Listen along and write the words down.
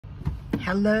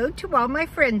Hello to all my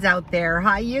friends out there.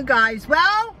 Hi, you guys.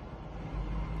 Well,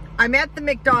 I'm at the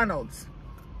McDonald's.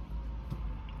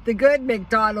 The good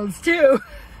McDonald's, too.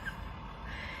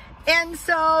 And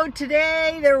so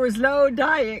today there was no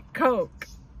Diet Coke.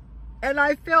 And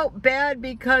I felt bad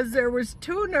because there was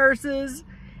two nurses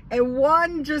and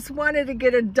one just wanted to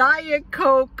get a Diet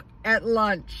Coke at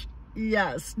lunch.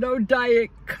 Yes, no Diet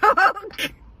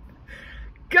Coke.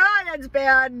 God, that's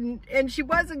bad. And she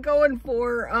wasn't going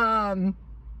for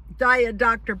Diet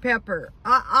Dr. Pepper.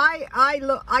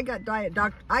 I got Diet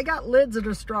Dr. I got lids of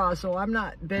a straw, so I'm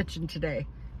not bitching today.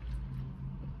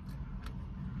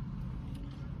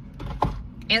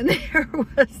 And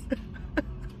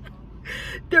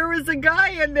there was a guy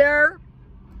in there,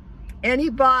 and he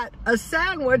bought a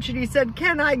sandwich, and he said,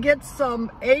 "Can I get some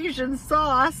Asian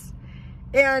sauce?"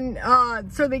 And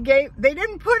so they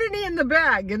didn't put any in the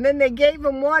bag, and then they gave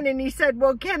him one, and he said,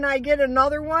 "Well, can I get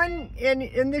another one?"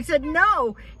 And they said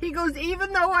no. He goes,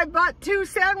 "Even though I bought two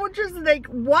sandwiches,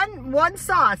 one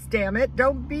sauce, damn it.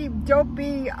 Don't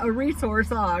be a resource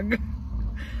hog."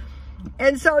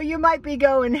 And so you might be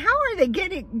going, how are they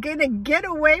gonna get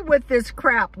away with this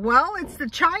crap? Well, it's the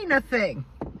China thing.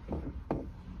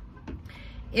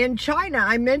 In China,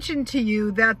 I mentioned to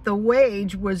you that the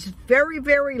wage was very,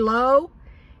 very low.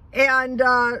 And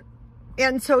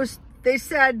so they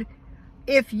said,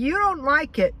 if you don't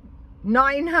like it,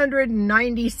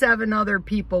 997 other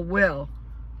people will.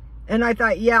 And I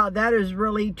thought, yeah, that is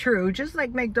really true. Just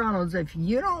like McDonald's, if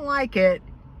you don't like it,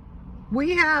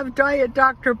 we have Diet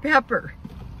Dr. Pepper.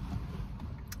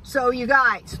 So you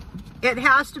guys, it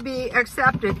has to be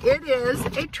accepted. It is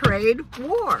a trade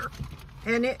war.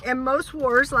 And most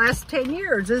wars last 10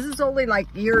 years. This is only like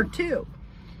year 2.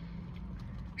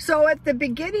 So at the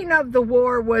beginning of the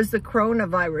war was the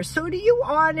coronavirus. So do you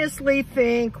honestly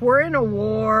think we're in a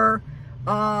war?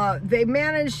 They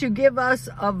managed to give us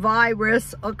a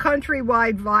virus, a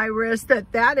countrywide virus,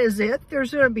 that is it?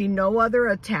 There's going to be no other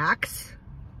attacks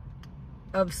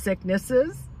of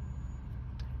sicknesses?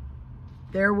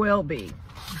 There will be.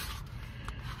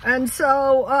 And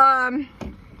so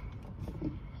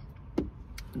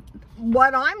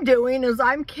what I'm doing is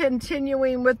I'm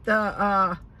continuing with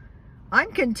the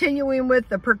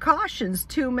precautions,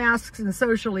 2 masks and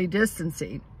socially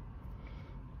distancing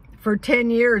for 10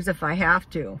 years if I have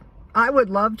to. I would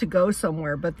love to go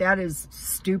somewhere, but that is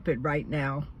stupid right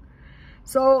now.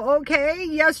 So, okay,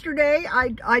 yesterday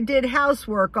I did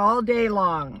housework all day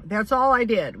long. That's all I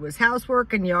did, was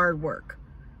housework and yard work.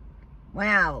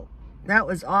 Wow, that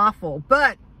was awful.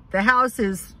 But the house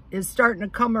is starting to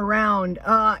come around.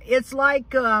 It's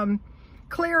like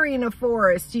clearing a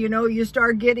forest. You know, you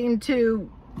start getting the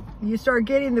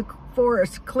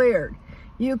forest cleared.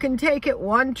 You can take it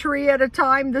one tree at a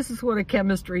time. This is what a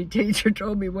chemistry teacher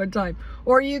told me one time.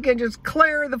 Or you can just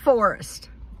clear the forest.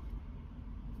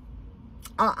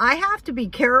 I have to be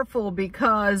careful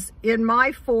because in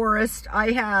my forest,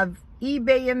 I have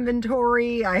eBay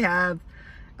inventory, I have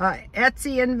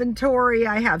Etsy inventory,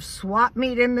 I have swap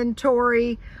meet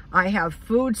inventory, I have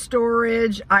food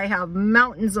storage, I have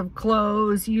mountains of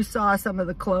clothes. You saw some of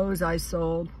the clothes I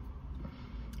sold.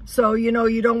 So, you know,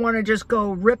 you don't want to just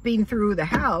go ripping through the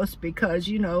house because,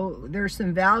 you know, there's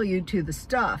some value to the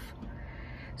stuff.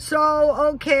 So,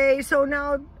 okay, so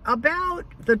now about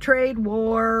the trade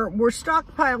war, we're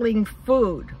stockpiling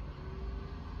food.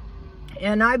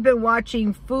 And I've been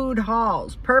watching food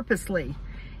hauls purposely.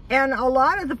 And a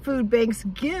lot of the food banks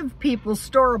give people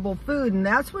storable food, and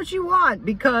that's what you want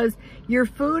because your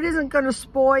food isn't going to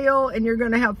spoil and you're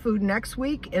going to have food next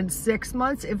week in 6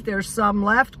 months. If there's some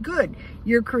left, good.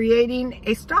 You're creating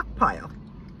a stockpile.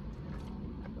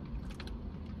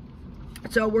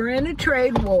 So we're in a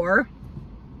trade war.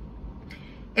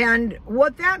 And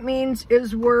what that means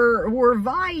is we're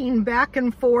vying back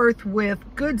and forth with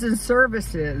goods and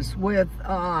services, with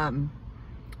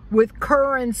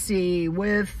currency,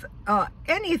 with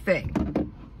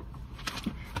anything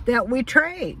that we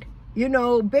trade. You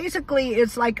know, basically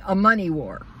it's like a money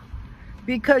war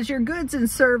because your goods and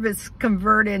service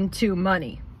convert into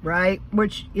money, right?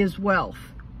 Which is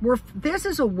wealth. This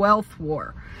is a wealth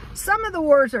war. Some of the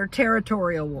wars are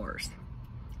territorial wars,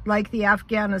 like the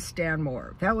Afghanistan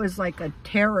war. That was like a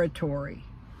territory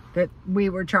that we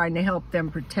were trying to help them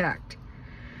protect.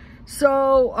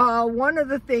 So one of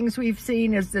the things we've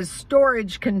seen is this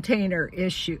storage container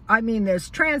issue. I mean,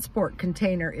 there's transport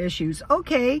container issues.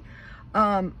 Okay,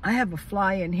 I have a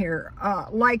fly in here.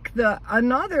 Like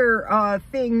another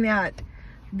thing that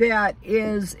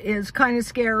is kind of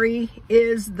scary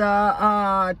is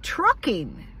the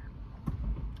trucking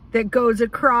that goes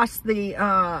across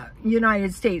the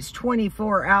United States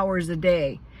 24 hours a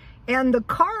day. and the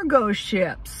cargo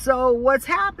ships. So what's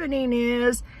happening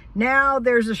is now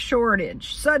there's a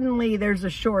shortage. Suddenly there's a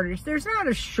shortage. There's not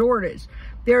a shortage.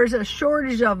 There's a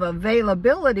shortage of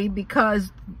availability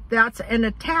because that's an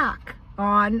attack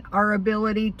on our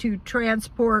ability to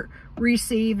transport,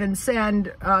 receive, and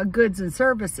send goods and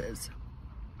services.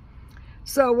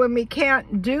 So when we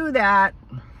can't do that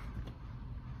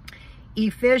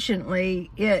efficiently,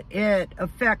 it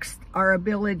affects our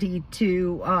ability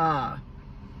to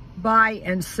buy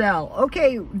and sell.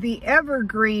 Okay, the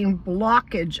evergreen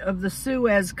blockage of the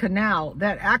Suez Canal,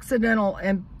 that accidental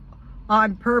and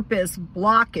on purpose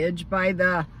blockage by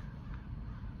the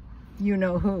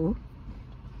you-know-who.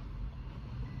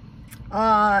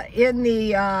 In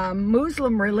the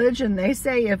Muslim religion, they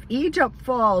say if Egypt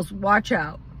falls, watch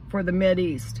out for the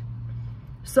Mideast.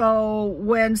 So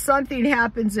when something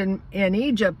happens in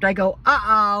Egypt, I go,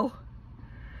 uh-oh.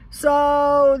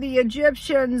 So the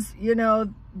Egyptians, you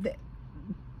know,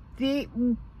 the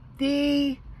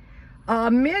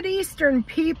Mideastern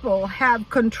people have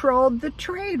controlled the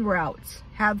trade routes,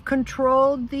 have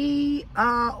controlled the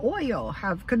oil,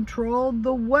 have controlled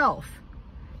the wealth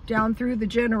down through the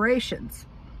generations.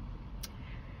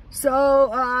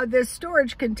 So this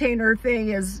storage container thing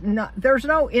is not, there's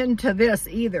no end to this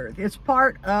either. It's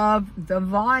part of the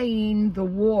vying the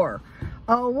war.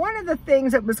 One of the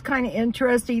things that was kind of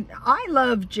interesting, I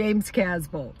love James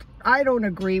Casbolt. I don't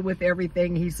agree with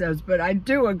everything he says, but I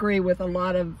do agree with a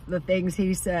lot of the things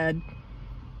he said.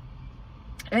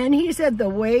 And he said the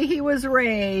way he was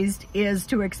raised is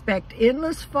to expect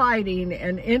endless fighting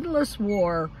and endless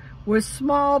war with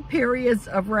small periods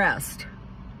of rest.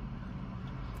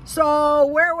 So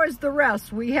where was the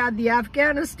rest? We had the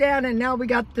Afghanistan and now we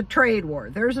got the trade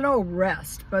war. There's no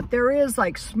rest, but there is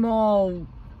like small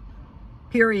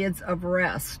periods of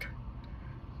rest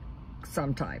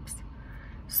sometimes.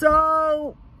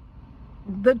 So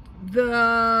the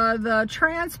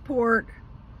transport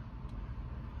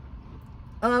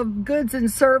of goods and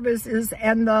services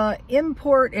and the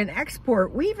import and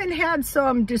export, we even had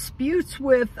some disputes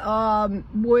with Britain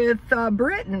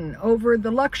over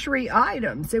the luxury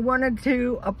items. They wanted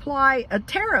to apply a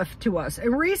tariff to us.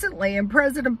 And recently, and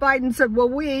President Biden said, well,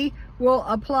 we will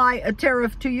apply a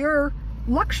tariff to your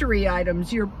luxury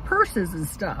items, your purses and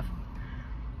stuff.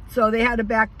 So they had to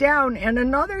back down. And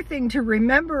another thing to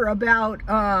remember about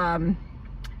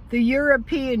the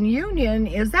European Union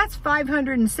is that's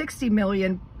 560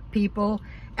 million people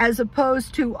as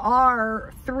opposed to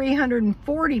our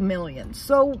 340 million.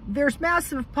 So there's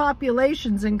massive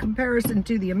populations in comparison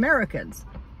to the Americans.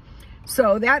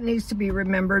 So that needs to be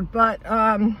remembered. But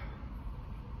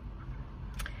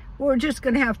we're just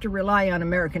going to have to rely on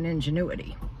American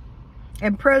ingenuity.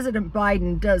 And President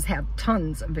Biden does have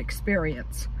tons of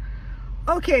experience.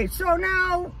 Okay, so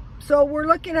now, we're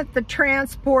looking at the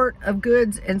transport of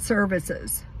goods and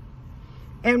services.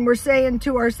 And we're saying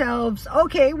to ourselves,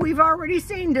 okay, we've already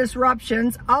seen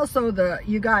disruptions. Also, the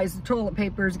toilet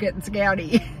paper is getting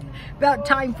scouty. About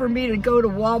time for me to go to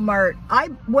Walmart.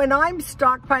 When I'm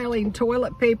stockpiling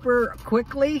toilet paper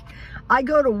quickly, I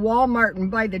go to Walmart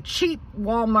and buy the cheap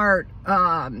Walmart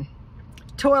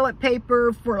toilet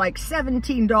paper for like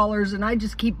 $17, and I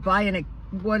just keep buying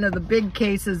one of the big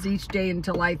cases each day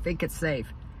until I think it's safe.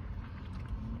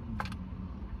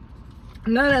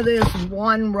 None of this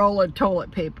one roll of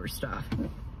toilet paper stuff.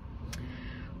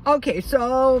 Okay,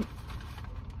 so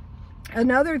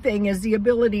another thing is the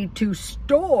ability to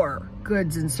store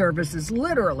goods and services,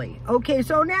 literally. Okay,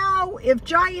 so now if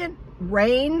giant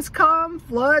rains come,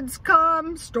 floods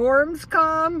come, storms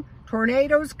come,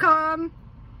 tornadoes come,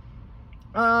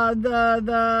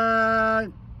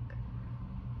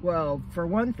 well, for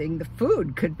one thing, the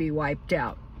food could be wiped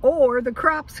out or the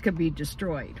crops could be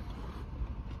destroyed.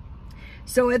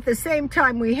 So at the same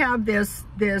time we have this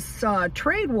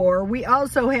trade war, we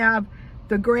also have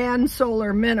the grand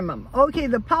solar minimum. Okay,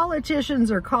 the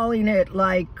politicians are calling it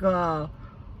like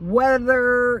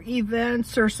weather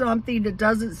events or something that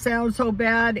doesn't sound so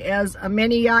bad as a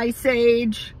mini ice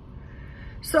age.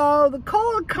 So the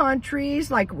cold countries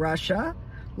like Russia,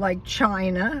 like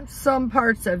China, some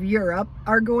parts of Europe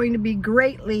are going to be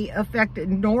greatly affected.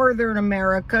 Northern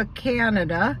America,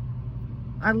 Canada.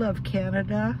 I love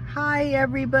Canada. Hi,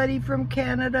 everybody from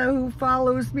Canada who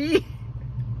follows me.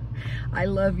 I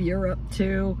love Europe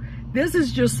too. This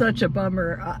is just such a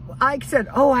bummer. I said,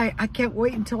 oh, I can't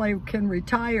wait until I can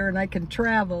retire and I can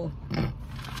travel.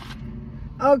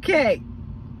 Okay,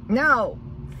 now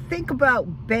think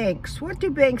about banks. What do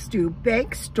banks do?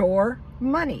 Banks store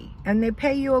money and they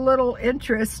pay you a little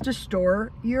interest to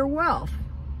store your wealth.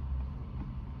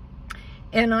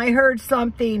 And I heard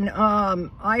something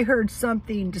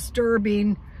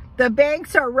disturbing. The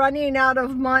banks are running out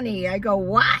of money. I go,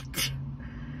 what?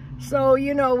 So,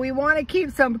 you know, we want to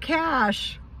keep some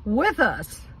cash with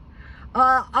us.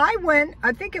 I went,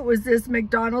 I think it was this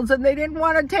McDonald's, and they didn't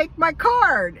want to take my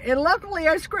card. And luckily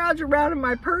I scrounged around in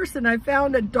my purse and I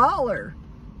found $1.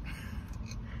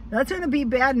 That's going to be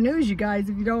bad news, you guys,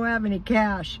 if you don't have any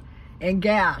cash. And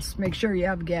gas. Make sure you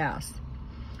have gas.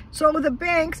 So the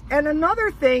banks, and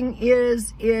another thing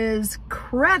is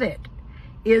credit,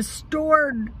 is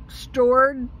stored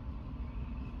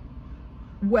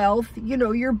wealth. You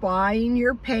know, you're buying,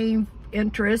 you're paying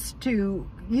interest to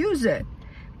use it.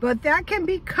 But that can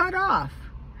be cut off.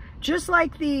 Just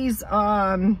like these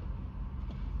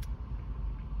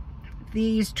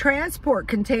transport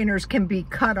containers can be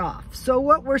cut off. So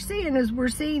what we're seeing is we're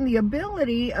seeing the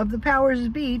ability of the powers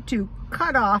that be to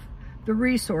cut off the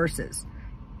resources,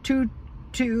 to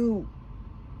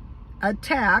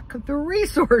attack the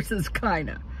resources,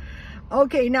 kind of.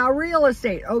 Okay, now real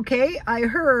estate. Okay, I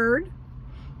heard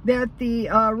that the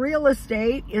real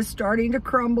estate is starting to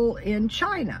crumble in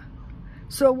China.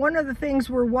 So one of the things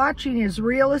we're watching is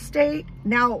real estate.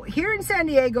 Now, here in San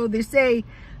Diego, they say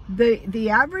the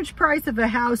average price of a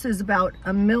house is about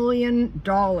 $1 million.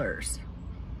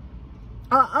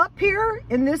 Up here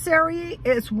in this area,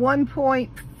 it's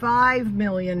 $1.5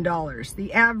 million,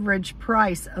 the average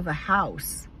price of a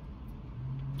house.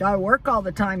 I work all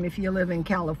the time if you live in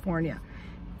California.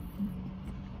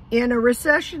 In a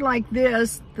recession like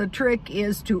this, the trick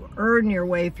is to earn your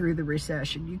way through the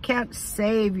recession. You can't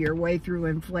save your way through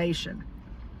inflation.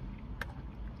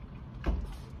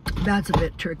 That's a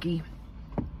bit tricky.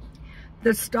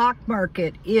 The stock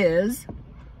market is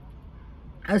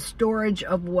a storage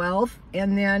of wealth,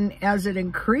 and then as it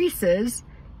increases,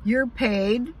 you're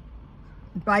paid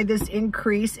by this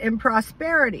increase in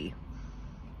prosperity.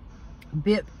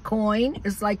 Bitcoin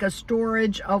is like a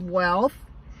storage of wealth.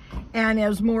 And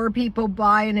as more people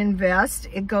buy and invest,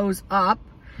 it goes up.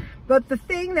 But the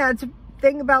thing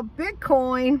about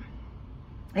Bitcoin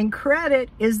and credit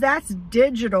is that's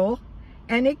digital,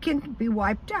 and it can be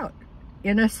wiped out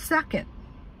in a second.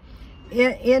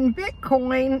 In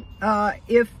Bitcoin,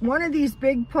 if one of these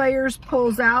big players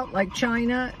pulls out, like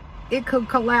China, it could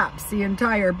collapse the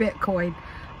entire Bitcoin.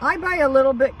 I buy a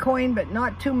little Bitcoin, but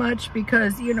not too much,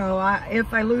 because, you know,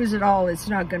 if I lose it all, it's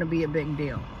not going to be a big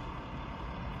deal.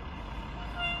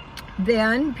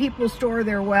 Then people store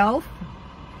their wealth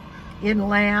in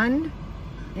land,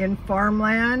 in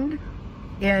farmland,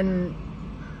 in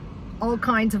all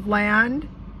kinds of land.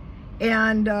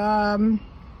 And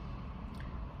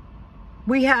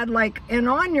we had and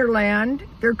on your land,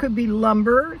 there could be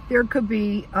lumber, there could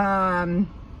be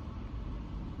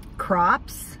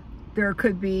crops, there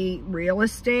could be real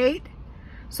estate.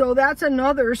 So that's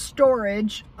another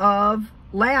storage of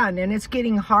land, and it's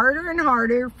getting harder and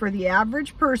harder for the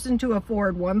average person to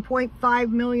afford $1.5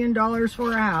 million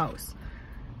for a house.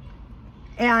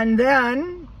 And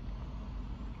then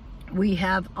we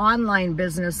have online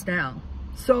business now.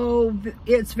 So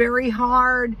it's very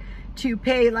hard to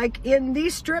pay. Like in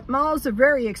these strip malls are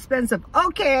very expensive.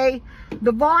 Okay,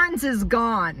 the Vons is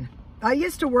gone. I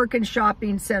used to work in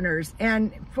shopping centers,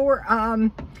 and for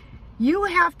you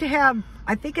have to have,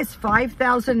 I think it's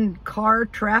 5,000 car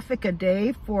traffic a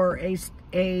day for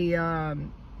a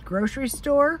grocery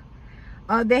store.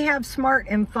 They have Smart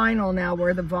and Final now,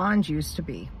 where the Vons used to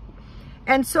be.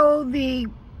 And so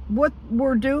what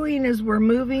we're doing is we're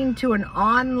moving to an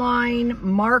online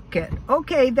market.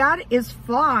 Okay, that is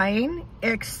fine,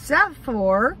 except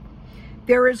for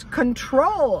there is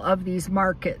control of these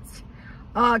markets.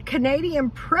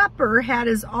 Canadian Prepper had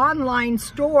his online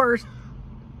stores,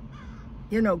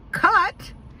 you know,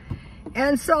 cut.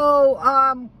 And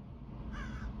so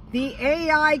the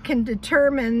AI can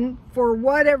determine for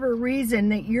whatever reason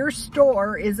that your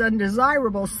store is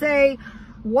undesirable. Say,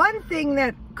 one thing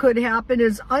that could happen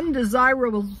is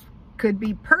undesirables could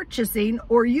be purchasing,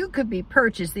 or you could be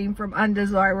purchasing from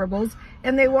undesirables,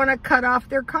 and they want to cut off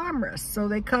their commerce, so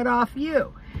they cut off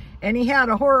you. And he had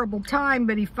a horrible time,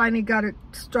 but he finally got it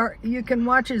start. You can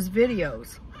watch his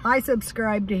videos. I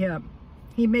subscribe to him.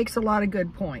 He makes a lot of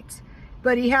good points.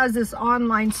 But he has this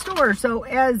online store. So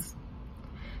as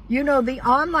you know, the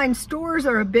online stores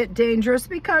are a bit dangerous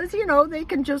because, you know, they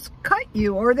can just cut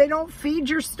you, or they don't feed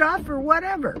your stuff or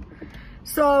whatever.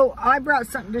 So I brought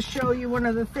something to show you. One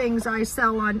of the things I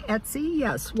sell on Etsy.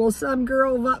 Yes, will some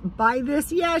girl buy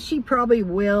this? Yeah, she probably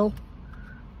will.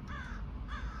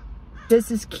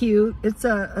 This is cute. It's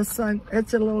it's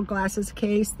a little glasses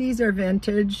case. These are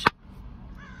vintage.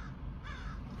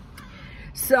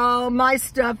 So my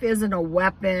stuff isn't a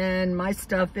weapon. My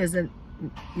stuff isn't,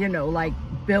 you know, like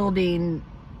building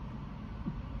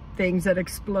things that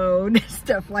explode,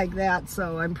 stuff like that.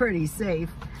 So I'm pretty safe.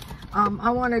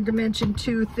 I wanted to mention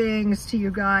two things to you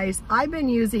guys. I've been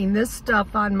using this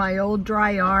stuff on my old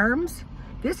dry arms.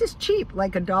 This is cheap,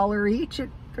 like $1 each.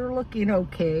 They're looking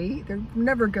okay. They're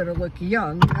never gonna look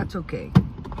young. That's okay.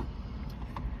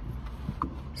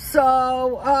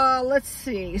 So let's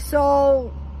see.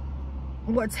 So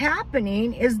what's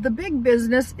happening is the big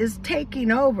business is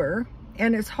taking over,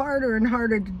 and it's harder and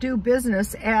harder to do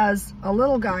business as a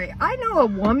little guy. I know a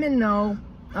woman though,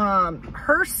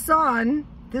 her son,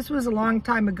 this was a long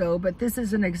time ago, but this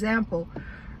is an example.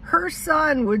 Her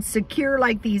son would secure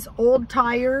like these old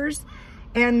tires,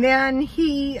 and then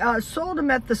he sold them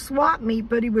at the swap meet,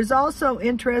 but he was also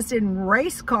interested in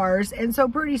race cars, and so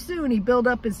pretty soon he built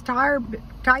up his tire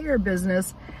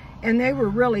business, and they were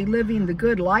really living the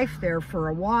good life there for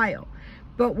a while.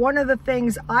 But one of the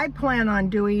things I plan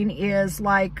on doing is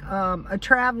like a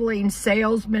traveling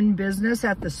salesman business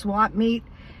at the swap meet.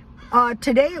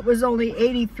 Today it was only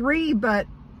 83, but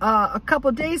a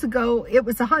couple days ago it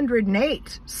was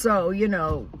 108. So, you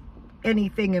know,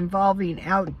 anything involving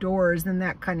outdoors and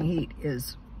that kind of heat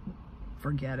is,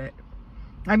 forget it.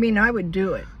 I mean, I would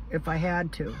do it if I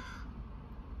had to.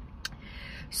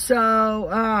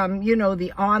 So, you know,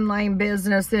 the online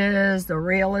businesses, the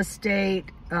real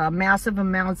estate, massive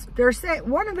amounts. They're saying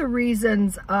one of the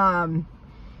reasons the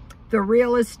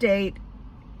real estate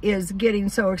is getting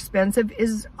so expensive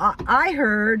is I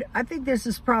heard, I think this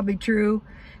is probably true,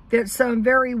 that some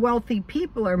very wealthy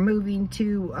people are moving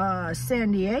to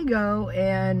San Diego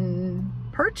and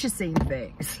purchasing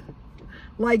things.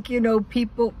 Like, you know,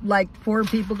 people, like poor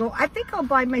people go, I think I'll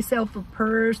buy myself a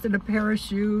purse and a pair of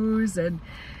shoes, and,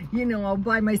 you know, I'll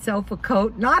buy myself a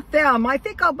coat. Not them. I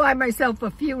think I'll buy myself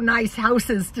a few nice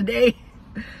houses today.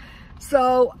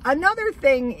 So another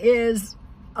thing is,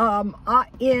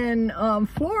 in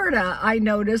Florida, I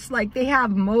noticed, like, they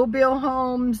have mobile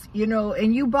homes, you know,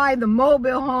 and you buy the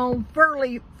mobile home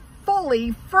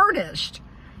fully furnished.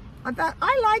 I thought,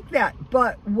 I like that.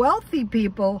 But wealthy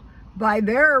people buy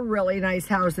their really nice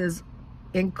houses,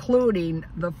 including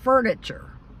the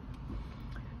furniture.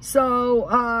 So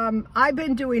I've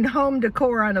been doing home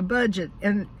decor on a budget,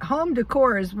 and home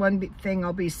decor is one thing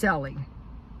I'll be selling.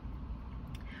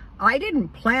 I didn't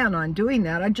plan on doing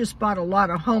that. I just bought a lot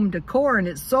of home decor, and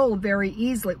it sold very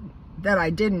easily, that I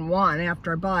didn't want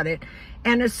after I bought it.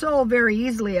 And it sold very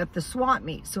easily at the swap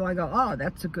meet. So I go, oh,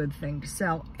 that's a good thing to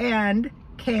sell. And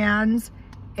cans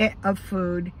of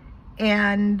food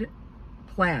and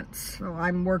plants. So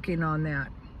I'm working on that.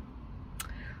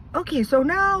 Okay, so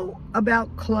now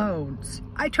about clothes.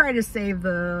 I try to save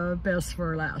the best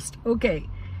for last. Okay,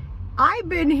 I've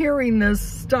been hearing this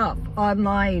stuff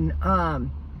online.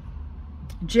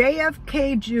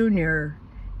 JFK Jr.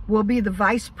 will be the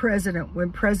vice president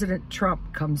when President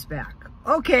Trump comes back.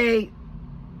 Okay,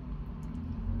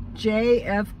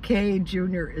 JFK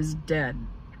Jr. is dead,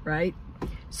 right?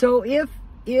 So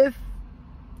if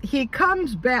he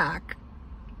comes back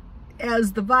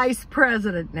as the vice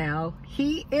president now,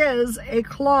 he is a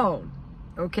clone,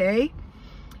 okay?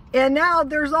 And now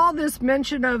there's all this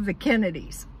mention of the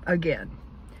Kennedys again.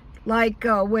 Like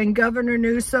when Governor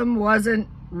Newsom wasn't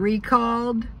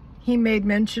recalled, he made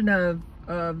mention of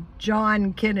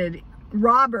John Kennedy,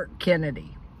 Robert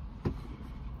Kennedy.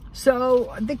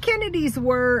 So the Kennedys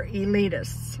were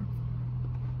elitists.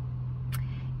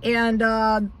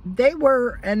 And they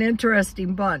were an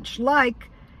interesting bunch. Like,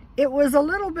 it was a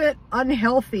little bit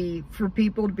unhealthy for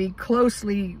people to be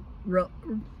closely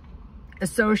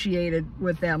associated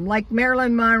with them. Like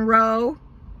Marilyn Monroe,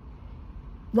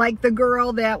 like the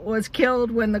girl that was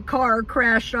killed when the car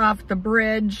crashed off the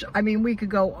bridge. I mean, we could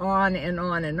go on and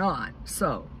on and on.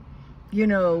 So, you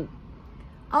know,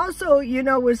 also, you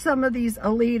know, with some of these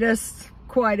elitists,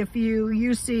 quite a few,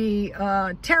 you see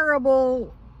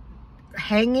terrible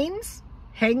hangings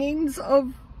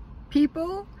of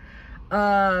people,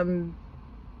 all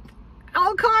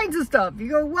kinds of stuff. You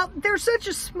go, well, there's such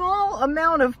a small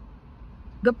amount of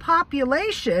the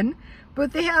population,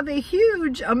 but they have a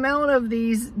huge amount of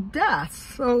these deaths.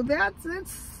 So that's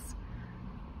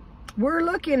we're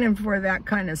looking for that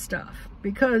kind of stuff,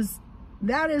 because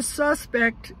that is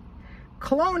suspect.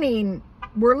 Cloning,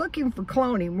 we're looking for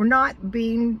cloning. We're not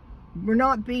being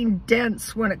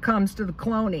dense when it comes to the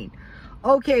cloning.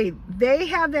 Okay, they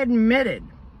have admitted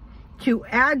to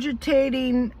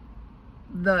agitating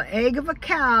the egg of a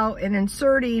cow and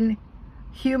inserting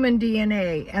human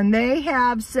DNA. And they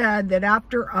have said that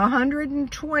after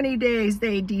 120 days,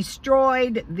 they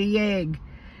destroyed the egg.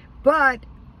 But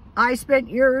I spent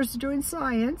years doing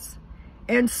science,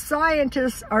 and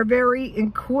scientists are very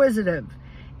inquisitive.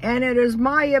 And it is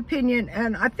my opinion,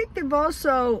 and I think they've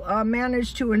also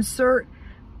managed to insert,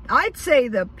 I'd say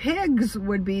the pigs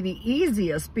would be the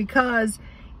easiest, because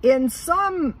in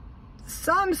some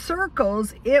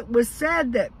circles, it was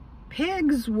said that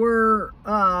pigs were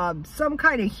some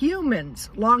kind of humans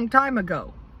long time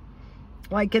ago,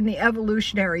 like in the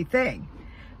evolutionary thing.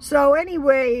 So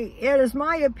anyway, it is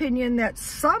my opinion that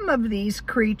some of these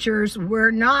creatures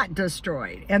were not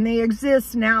destroyed, and they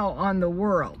exist now on the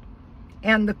world.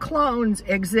 And the clones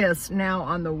exist now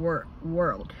on the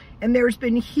world. And there's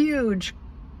been huge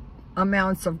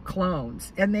amounts of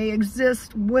clones, and they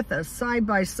exist with us side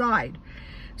by side.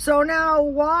 So now,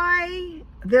 why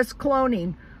this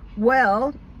cloning?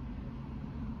 Well,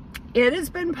 it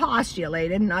has been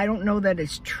postulated, and I don't know that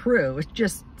it's true, it's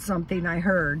just something I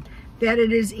heard, that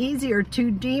it is easier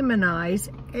to demonize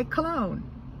a clone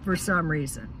for some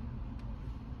reason.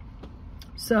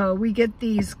 So we get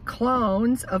these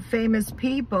clones of famous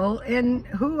people, and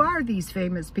who are these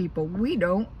famous people? We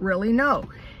don't really know.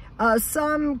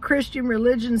 Some Christian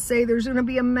religions say there's going to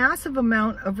be a massive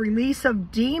amount of release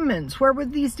of demons. Where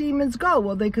would these demons go?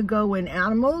 Well, they could go in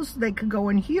animals, they could go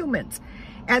in humans.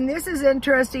 And this is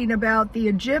interesting about the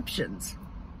Egyptians.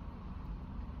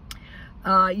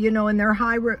 You know, in their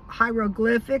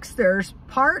hieroglyphics, there's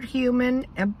part human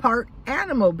and part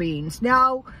animal beings.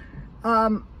 Now,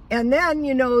 and then,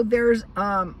 you know, there's,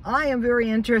 I am very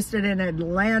interested in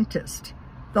Atlantis,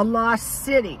 the lost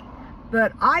city.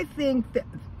 But I think that,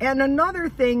 and another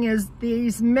thing is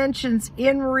these mentions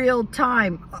in real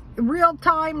time. Real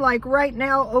time, like right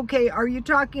now, okay, are you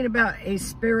talking about a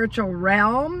spiritual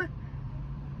realm?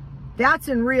 That's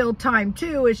in real time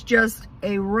too, it's just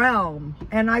a realm.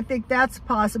 And I think that's a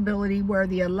possibility where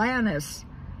the Atlantis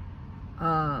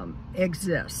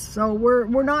exists. So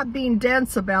we're not being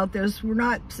dense about this. We're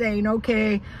not saying,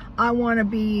 okay, I want to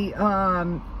be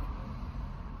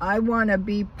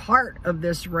part of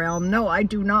this realm. No, I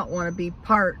do not want to be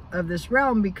part of this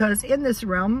realm, because in this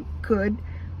realm could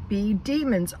be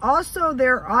demons. Also,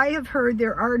 I have heard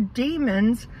there are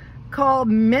demons called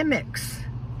mimics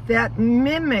that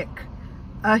mimic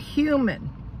a human.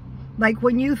 Like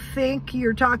when you think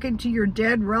you're talking to your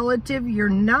dead relative, you're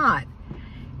not.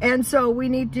 And so we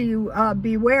need to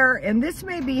beware. And this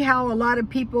may be how a lot of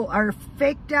people are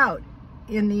faked out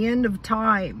in the end of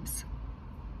times.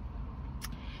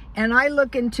 And I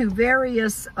look into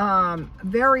various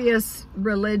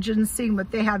religions, seeing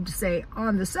what they have to say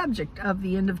on the subject of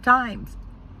the end of times.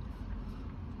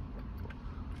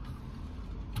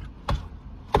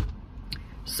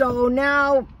 So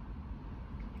now,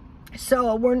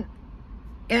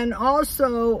 and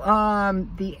also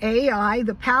the AI,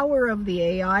 the power of the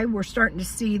AI, we're starting to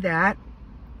see that.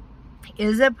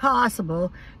 Is it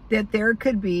possible that there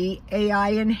could be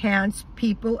AI-enhanced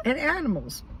people and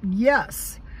animals?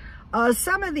 Yes.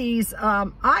 Some of these,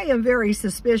 I am very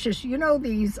suspicious. You know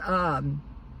these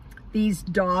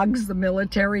dogs the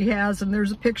military has, and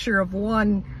there's a picture of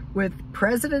one with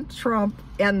President Trump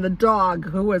and the dog,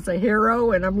 who was a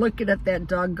hero, and I'm looking at that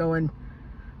dog going,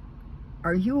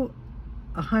 are you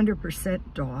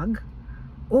 100% dog,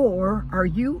 or are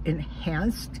you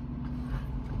enhanced?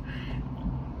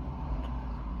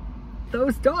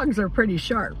 Those dogs are pretty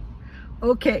sharp.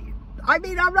 Okay, I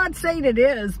mean, I'm not saying it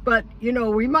is, but you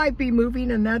know, we might be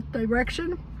moving in that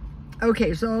direction.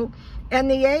 Okay, so, and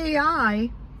the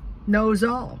AI knows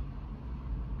all.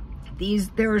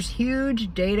 There's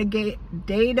huge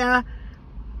data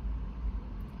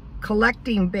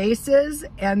collecting bases,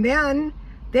 and then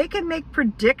they can make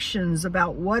predictions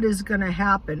about what is going to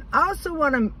happen. I also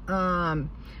want to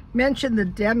mention the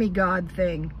demigod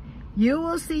thing. You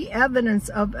will see evidence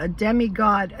of a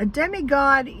demigod. A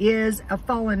demigod is a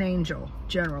fallen angel,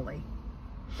 generally.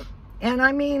 And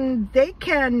I mean,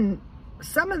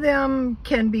 some of them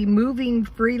can be moving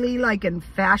freely, like in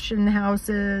fashion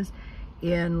houses,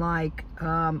 in like,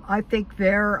 I think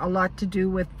they're a lot to do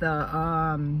with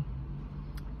the,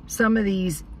 some of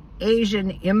these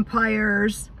Asian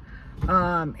empires,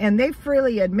 and they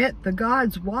freely admit the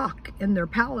gods walk in their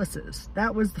palaces.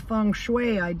 That was the feng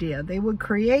shui idea. They would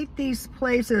create these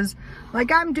places,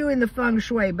 like I'm doing the feng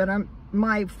shui, but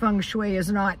my feng shui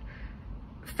is not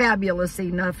fabulous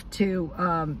enough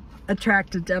to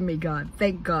attract a demigod,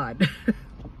 thank God.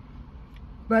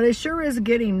 But it sure is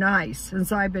getting nice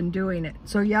since I've been doing it.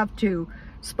 So you have to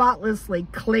spotlessly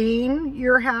clean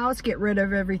your house, get rid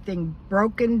of everything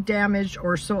broken, damaged,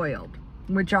 or soiled,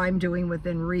 which I'm doing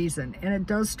within reason. And it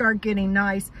does start getting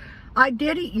nice. I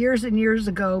did it years and years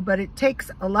ago, but it takes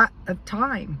a lot of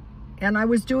time. And I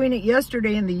was doing it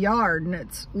yesterday in the yard, and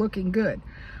it's looking good.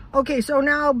 Okay, so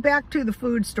now back to the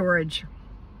food storage.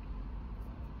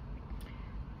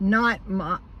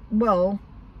 Well,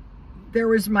 there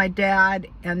was my dad,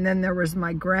 and then there was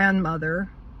my grandmother,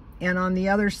 and on the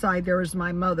other side there was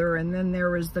my mother, and then there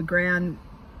was the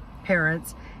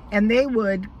grandparents, and they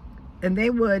would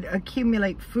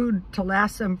accumulate food to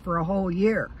last them for a whole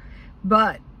year.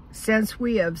 But since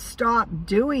we have stopped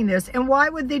doing this, and why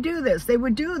would they do this? They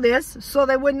would do this so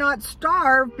they would not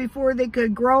starve before they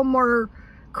could grow more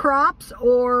crops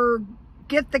or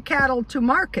get the cattle to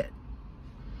market.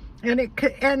 And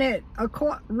it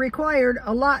required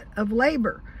a lot of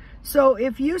labor. So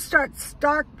if you start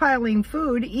stockpiling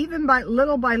food, even by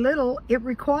little, it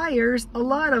requires a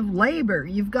lot of labor.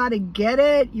 You've got to get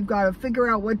it, you've got to figure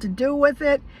out what to do with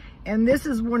it. And this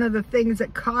is one of the things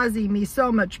that causing me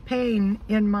so much pain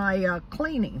in my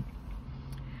cleaning.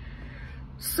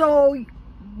 So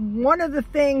one of the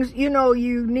things, you know,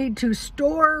 you need to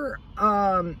store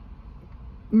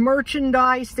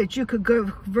merchandise that you could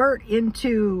convert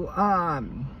into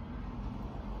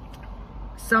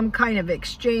some kind of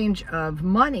exchange of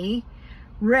money,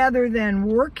 rather than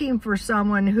working for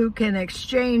someone who can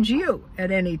exchange you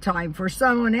at any time for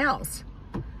someone else,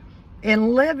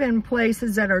 and live in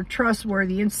places that are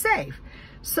trustworthy and safe.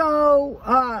 So,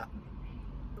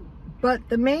 but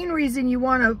the main reason you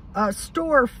want to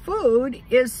store food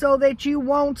is so that you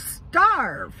won't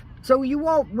starve, so you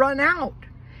won't run out.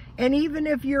 And even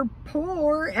if you're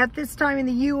poor at this time in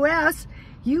the U.S.,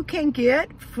 you can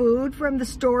get food from the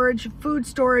food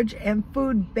storage and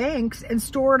food banks and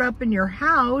store it up in your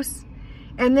house.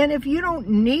 And then if you don't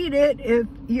need it,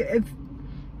 if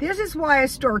this is why I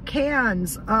store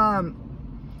cans. Oh,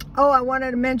 I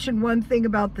wanted to mention one thing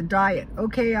about the diet.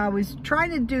 Okay, I was trying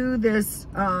to do this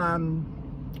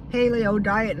paleo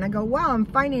diet, and I go, wow, I'm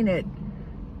finding it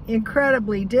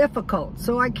incredibly difficult.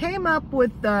 So I came up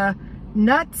with the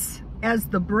nuts as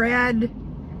the bread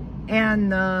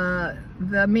and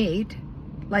the meat,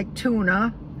 like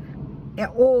tuna,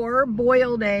 or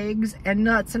boiled eggs and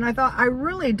nuts. And I thought, I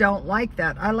really don't like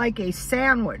that. I like a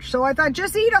sandwich. So I thought,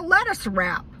 just eat a lettuce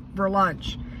wrap for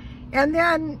lunch. And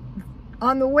then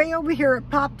on the way over here, it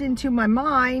popped into my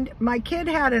mind, my kid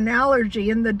had an allergy,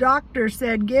 and the doctor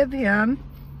said, give him,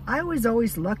 I was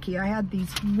always lucky. I had these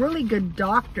really good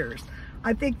doctors.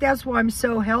 I think that's why I'm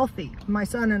so healthy, my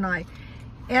son and I.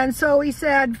 And so he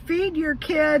said, feed your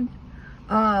kid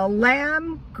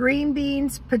lamb, green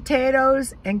beans,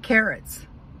 potatoes, and carrots.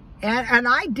 And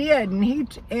I did,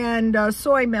 and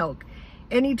soy milk.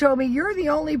 And he told me, you're the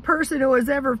only person who has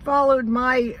ever followed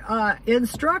my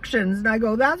instructions. And I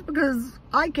go, that's because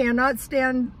I cannot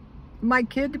stand my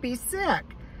kid to be sick.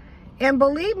 And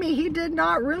believe me, he did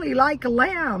not really like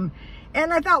lamb.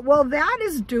 And I thought, well, that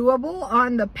is doable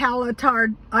on the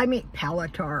Palatar,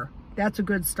 that's a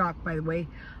good stock, by the way,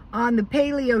 on the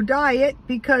paleo diet,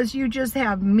 because you just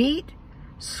have meat,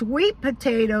 sweet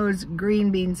potatoes, green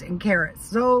beans, and carrots.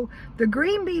 So the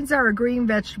green beans are a green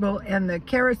vegetable and the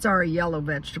carrots are a yellow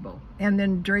vegetable. And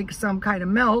then drink some kind of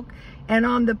milk. And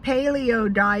on the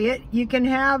paleo diet, you can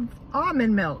have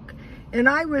almond milk. And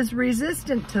I was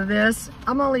resistant to this.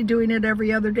 I'm only doing it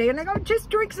every other day. And I go, just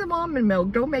drink some almond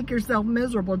milk. Don't make yourself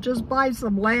miserable. Just buy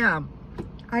some lamb.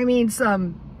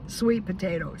 Some sweet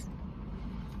potatoes.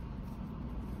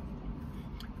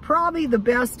 Probably the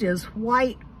best is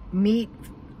white meat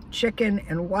chicken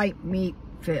and white meat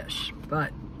fish.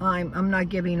 But I'm not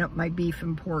giving up my beef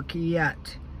and pork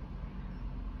yet.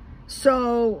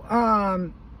 So,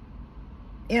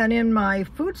 and in my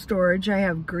food storage, I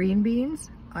have green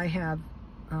beans. I have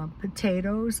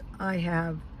potatoes, I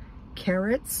have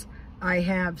carrots, I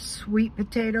have sweet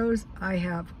potatoes, I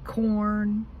have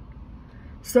corn.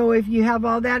 So if you have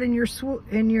all that in your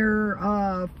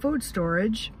food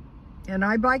storage, and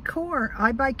I buy corn,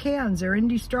 I buy cans, they're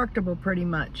indestructible pretty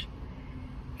much.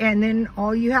 And then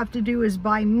all you have to do is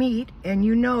buy meat, and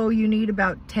you know you need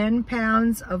about 10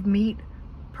 pounds of meat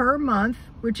per month,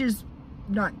 which is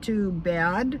not too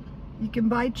bad. You can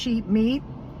buy cheap meat.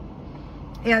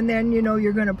 And then, you know,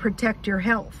 you're going to protect your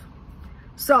health.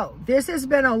 So, this has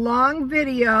been a long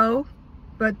video,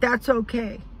 but that's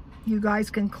okay. You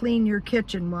guys can clean your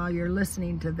kitchen while you're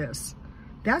listening to this.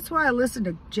 That's why I listen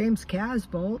to James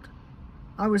Casbolt.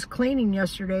 I was cleaning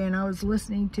yesterday and I was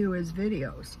listening to his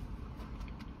videos.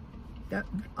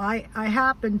 I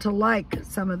happen to like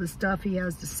some of the stuff he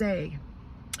has to say.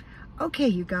 Okay,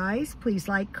 you guys, please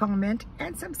like, comment,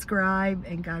 and subscribe,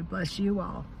 and God bless you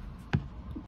all.